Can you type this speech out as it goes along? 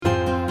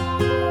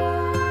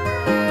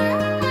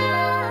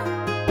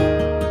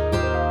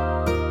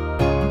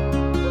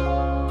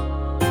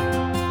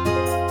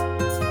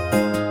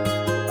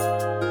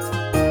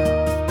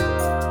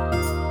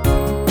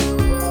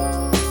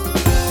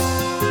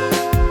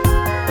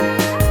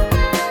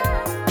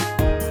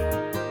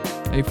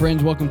Hey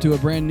friends, welcome to a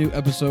brand new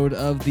episode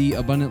of the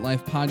Abundant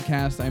Life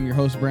Podcast. I'm your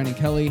host, Brandon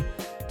Kelly.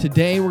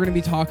 Today we're going to be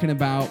talking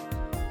about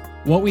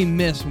what we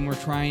miss when we're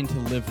trying to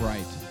live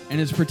right. And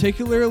it's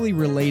particularly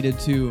related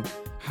to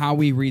how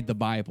we read the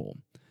Bible.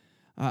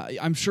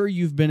 I'm sure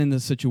you've been in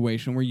this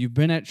situation where you've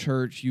been at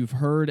church, you've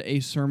heard a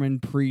sermon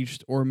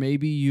preached, or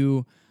maybe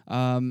you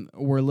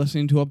were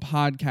listening to a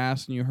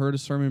podcast and you heard a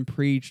sermon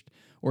preached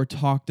or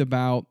talked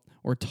about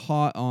or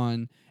taught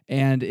on,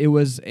 and it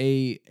was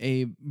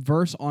a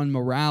verse on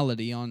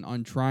morality,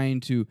 on trying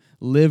to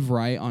live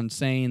right, on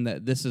saying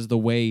that this is the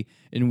way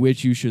in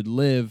which you should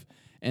live.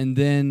 And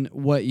then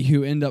what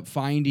you end up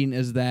finding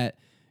is that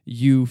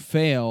you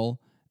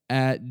fail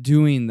at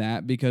doing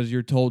that because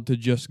you're told to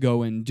just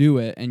go and do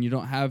it, and you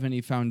don't have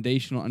any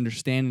foundational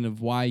understanding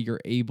of why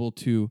you're able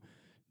to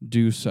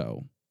do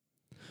so.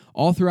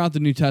 All throughout the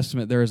New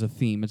Testament, there is a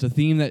theme. It's a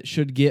theme that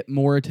should get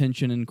more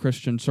attention in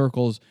Christian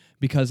circles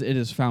because it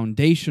is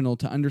foundational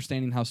to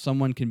understanding how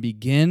someone can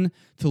begin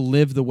to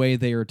live the way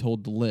they are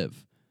told to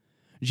live.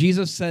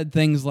 Jesus said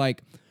things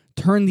like,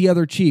 turn the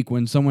other cheek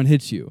when someone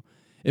hits you.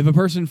 If a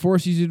person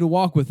forces you to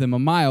walk with them a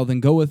mile, then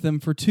go with them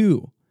for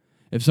 2.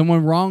 If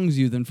someone wrongs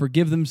you, then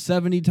forgive them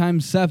 70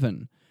 times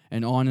 7,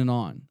 and on and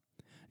on.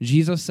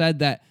 Jesus said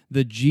that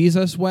the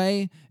Jesus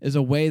way is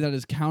a way that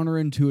is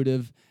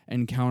counterintuitive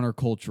and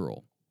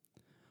countercultural.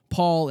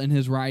 Paul, in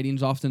his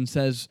writings, often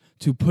says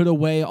to put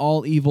away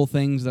all evil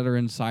things that are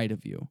inside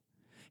of you.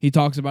 He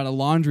talks about a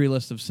laundry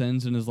list of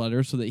sins in his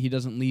letters so that he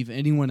doesn't leave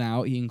anyone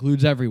out. He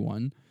includes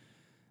everyone.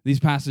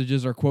 These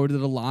passages are quoted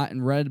a lot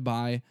and read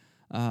by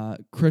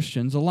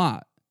Christians a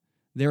lot.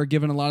 They are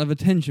given a lot of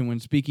attention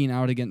when speaking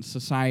out against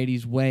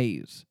society's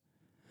ways.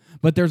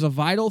 But there's a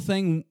vital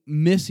thing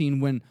missing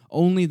when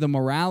only the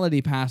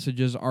morality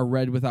passages are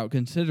read without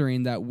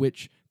considering that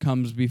which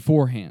comes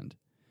beforehand.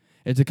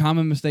 It's a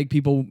common mistake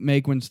people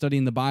make when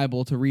studying the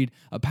Bible to read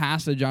a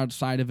passage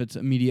outside of its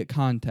immediate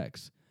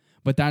context.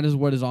 But that is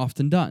what is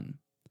often done.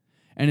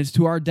 And it's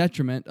to our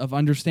detriment of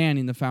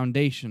understanding the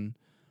foundation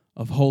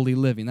of holy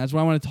living. That's what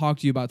I want to talk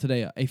to you about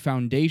today, a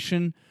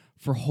foundation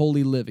for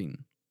holy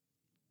living.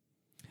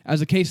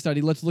 As a case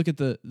study, let's look at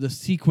the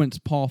sequence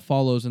Paul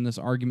follows in this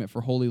argument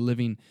for holy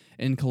living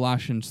in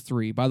Colossians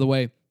 3. By the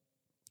way,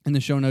 in the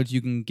show notes, you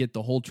can get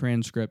the whole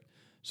transcript.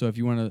 So if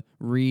you want to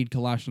read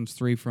Colossians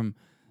 3 from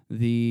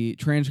the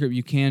transcript,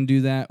 you can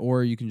do that,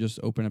 or you can just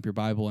open up your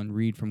Bible and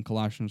read from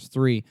Colossians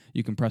 3.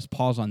 You can press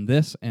pause on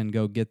this and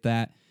go get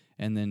that,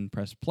 and then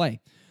press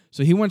play.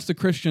 So he wants the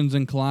Christians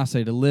in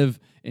Colossae to live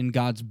in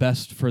God's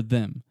best for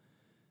them.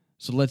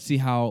 So let's see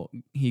how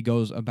he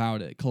goes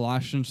about it.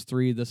 Colossians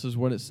 3, this is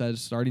what it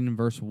says, starting in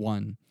verse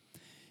 1.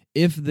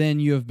 If then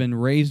you have been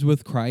raised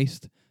with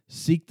Christ,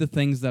 seek the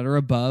things that are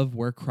above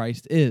where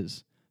Christ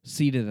is,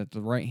 seated at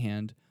the right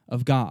hand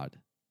of God.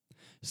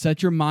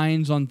 Set your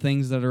minds on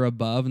things that are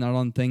above, not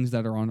on things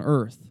that are on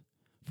earth.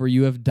 For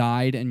you have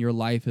died, and your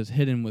life is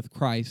hidden with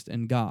Christ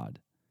in God.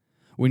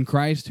 When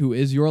Christ, who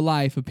is your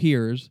life,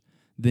 appears,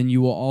 then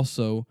you will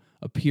also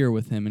appear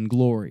with him in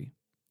glory.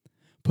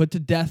 Put to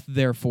death,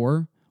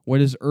 therefore,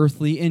 what is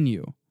earthly in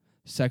you: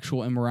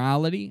 sexual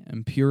immorality,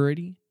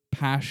 impurity,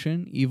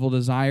 passion, evil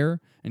desire,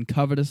 and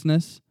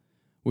covetousness,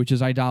 which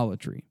is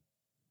idolatry.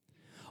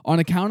 On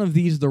account of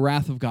these, the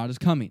wrath of God is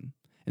coming.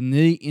 And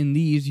in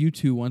these you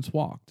too once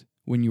walked,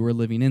 when you were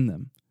living in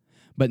them.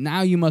 But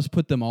now you must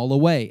put them all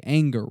away: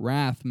 anger,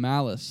 wrath,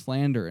 malice,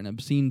 slander, and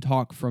obscene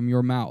talk from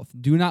your mouth.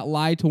 Do not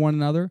lie to one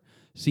another,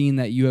 seeing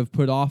that you have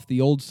put off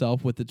the old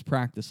self with its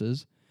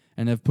practices,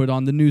 and have put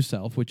on the new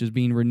self, which is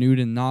being renewed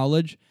in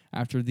knowledge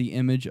after the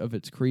image of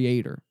its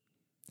creator.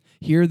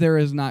 Here there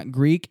is not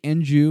Greek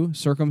and Jew,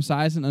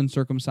 circumcised and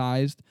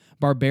uncircumcised,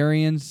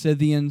 barbarian,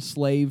 Scythian,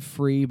 slave,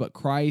 free, but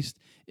Christ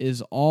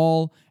is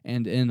all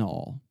and in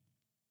all.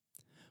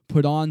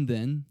 Put on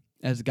then,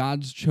 as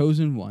God's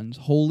chosen ones,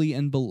 holy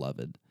and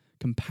beloved,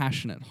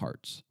 compassionate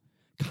hearts,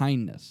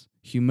 kindness,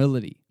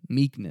 humility,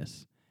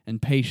 meekness,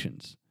 and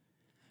patience,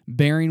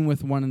 bearing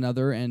with one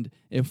another, and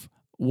if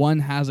one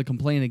has a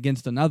complaint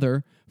against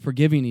another,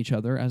 forgiving each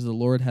other, as the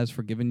Lord has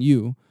forgiven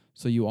you,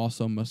 so you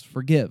also must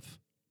forgive.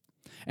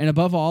 And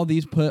above all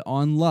these put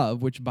on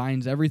love, which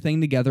binds everything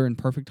together in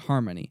perfect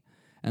harmony,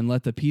 and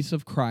let the peace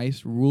of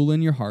Christ rule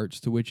in your hearts,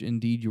 to which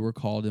indeed you were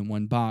called in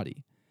one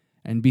body.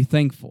 And be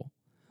thankful.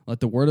 Let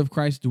the word of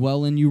Christ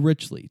dwell in you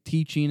richly,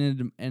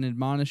 teaching and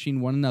admonishing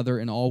one another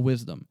in all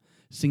wisdom,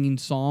 singing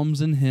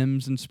psalms and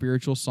hymns and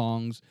spiritual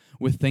songs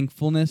with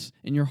thankfulness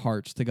in your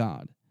hearts to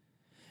God.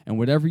 And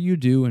whatever you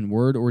do in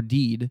word or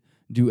deed,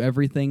 do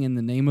everything in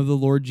the name of the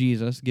Lord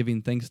Jesus,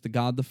 giving thanks to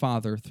God the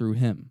Father through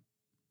him.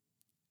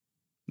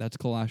 That's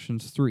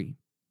Colossians 3.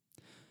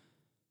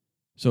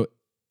 So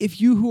if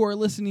you who are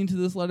listening to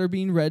this letter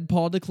being read,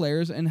 Paul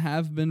declares, and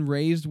have been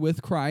raised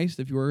with Christ,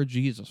 if you are a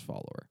Jesus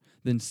follower,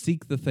 then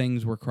seek the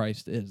things where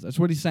Christ is. That's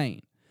what he's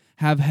saying.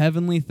 Have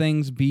heavenly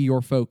things be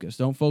your focus.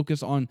 Don't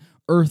focus on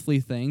earthly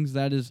things.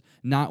 That is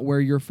not where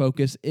your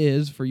focus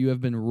is, for you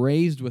have been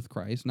raised with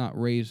Christ, not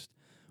raised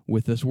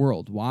with this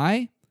world.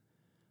 Why?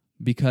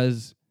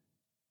 Because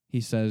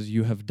he says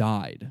you have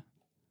died.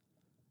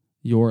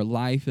 your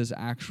life is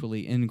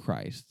actually in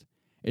Christ.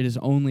 It is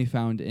only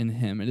found in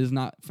him. It is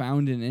not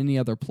found in any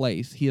other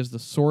place. He is the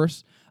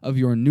source of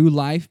your new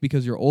life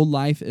because your old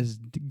life is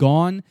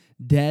gone,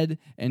 dead,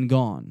 and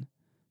gone.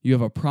 You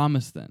have a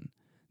promise then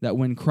that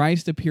when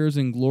Christ appears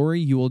in glory,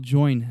 you will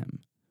join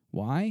him.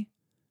 Why?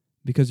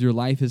 Because your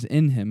life is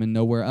in him and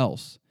nowhere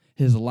else.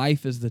 His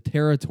life is the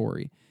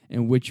territory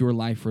in which your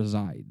life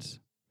resides.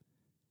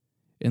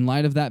 In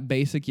light of that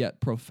basic yet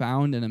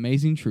profound and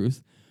amazing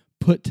truth,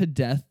 put to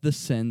death the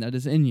sin that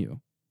is in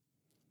you.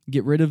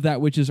 Get rid of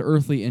that which is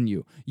earthly in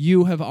you.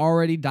 You have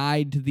already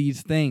died to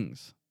these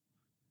things.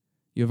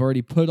 You have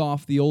already put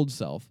off the old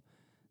self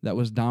that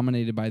was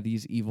dominated by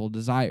these evil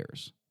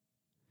desires.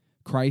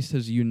 Christ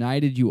has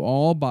united you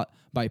all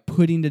by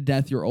putting to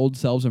death your old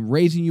selves and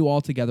raising you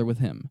all together with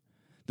him.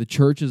 The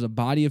church is a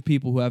body of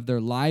people who have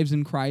their lives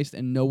in Christ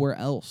and nowhere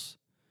else.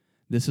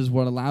 This is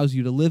what allows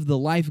you to live the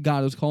life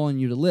God is calling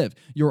you to live.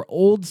 Your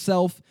old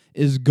self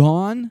is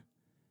gone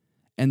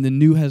and the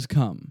new has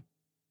come.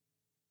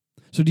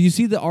 So do you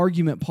see the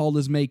argument Paul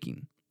is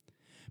making?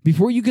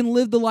 Before you can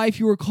live the life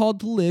you were called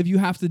to live, you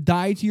have to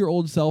die to your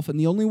old self, and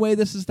the only way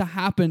this is to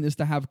happen is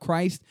to have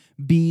Christ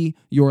be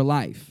your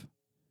life.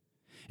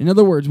 In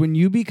other words, when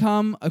you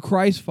become a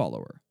Christ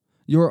follower,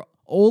 your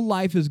old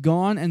life is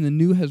gone and the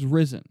new has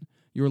risen.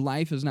 Your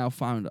life is now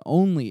found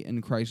only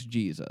in Christ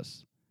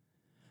Jesus.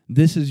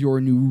 This is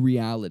your new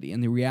reality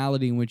and the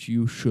reality in which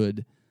you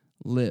should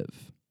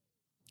live.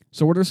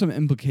 So what are some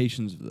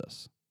implications of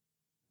this?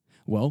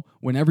 Well,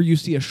 whenever you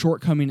see a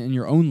shortcoming in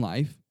your own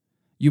life,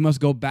 you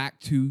must go back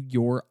to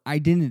your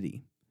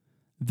identity.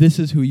 This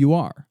is who you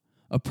are,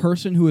 a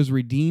person who is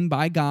redeemed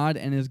by God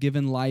and is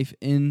given life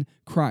in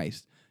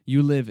Christ.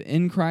 You live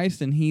in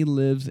Christ and he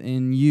lives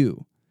in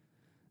you.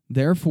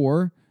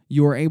 Therefore,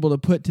 you are able to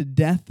put to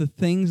death the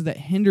things that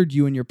hindered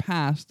you in your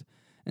past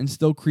and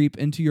still creep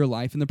into your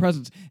life in the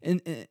present.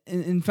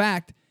 In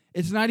fact,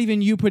 it's not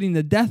even you putting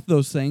to death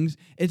those things.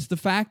 It's the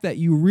fact that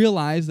you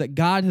realize that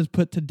God has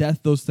put to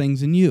death those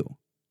things in you.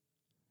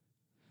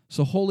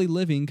 So holy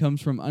living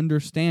comes from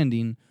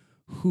understanding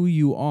who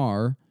you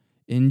are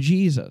in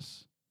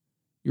Jesus.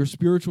 Your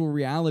spiritual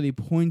reality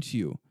points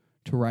you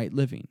to right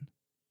living.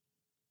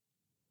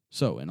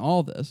 So in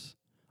all this,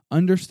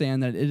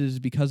 understand that it is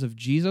because of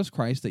Jesus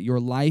Christ that your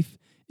life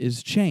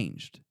is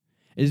changed.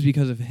 It is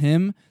because of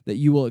him that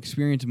you will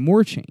experience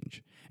more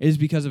change. It is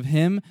because of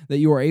him that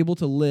you are able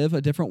to live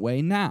a different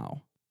way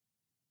now.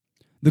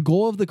 The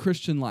goal of the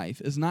Christian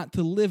life is not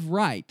to live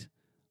right,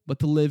 but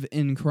to live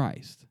in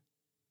Christ.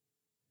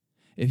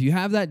 If you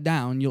have that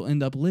down, you'll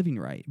end up living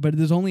right, but it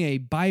is only a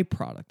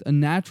byproduct, a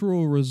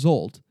natural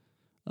result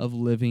of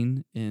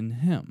living in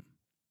him.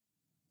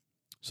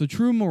 So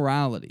true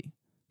morality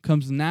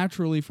comes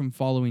naturally from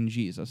following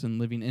Jesus and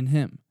living in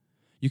him.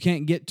 You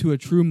can't get to a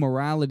true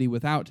morality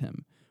without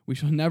him. We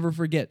shall never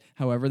forget,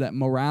 however, that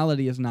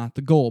morality is not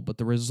the goal, but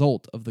the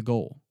result of the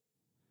goal.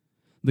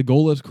 The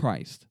goal is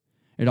Christ.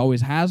 It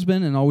always has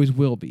been and always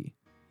will be.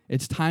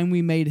 It's time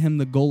we made him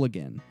the goal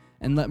again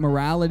and let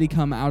morality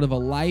come out of a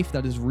life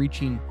that is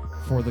reaching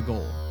for the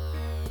goal.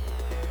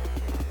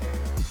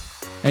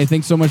 Hey,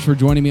 thanks so much for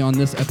joining me on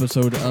this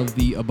episode of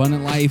The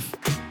Abundant Life.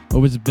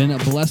 Hope it's been a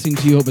blessing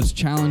to you. Hope it's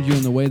challenged you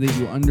in the way that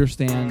you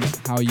understand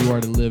how you are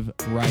to live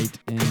right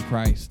in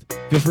Christ.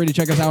 Feel free to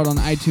check us out on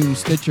iTunes,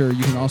 Stitcher.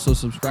 You can also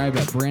subscribe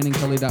at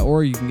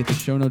brandonkelly.org. You can get the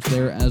show notes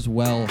there as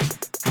well.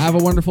 Have a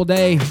wonderful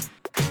day.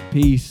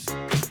 Peace.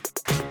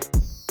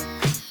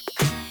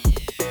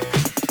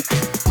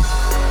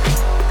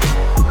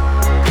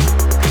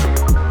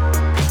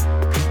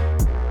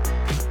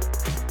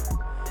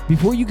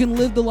 Before you can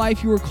live the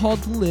life you were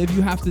called to live,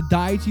 you have to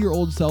die to your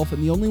old self,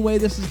 and the only way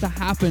this is to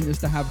happen is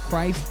to have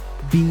Christ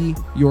be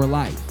your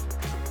life.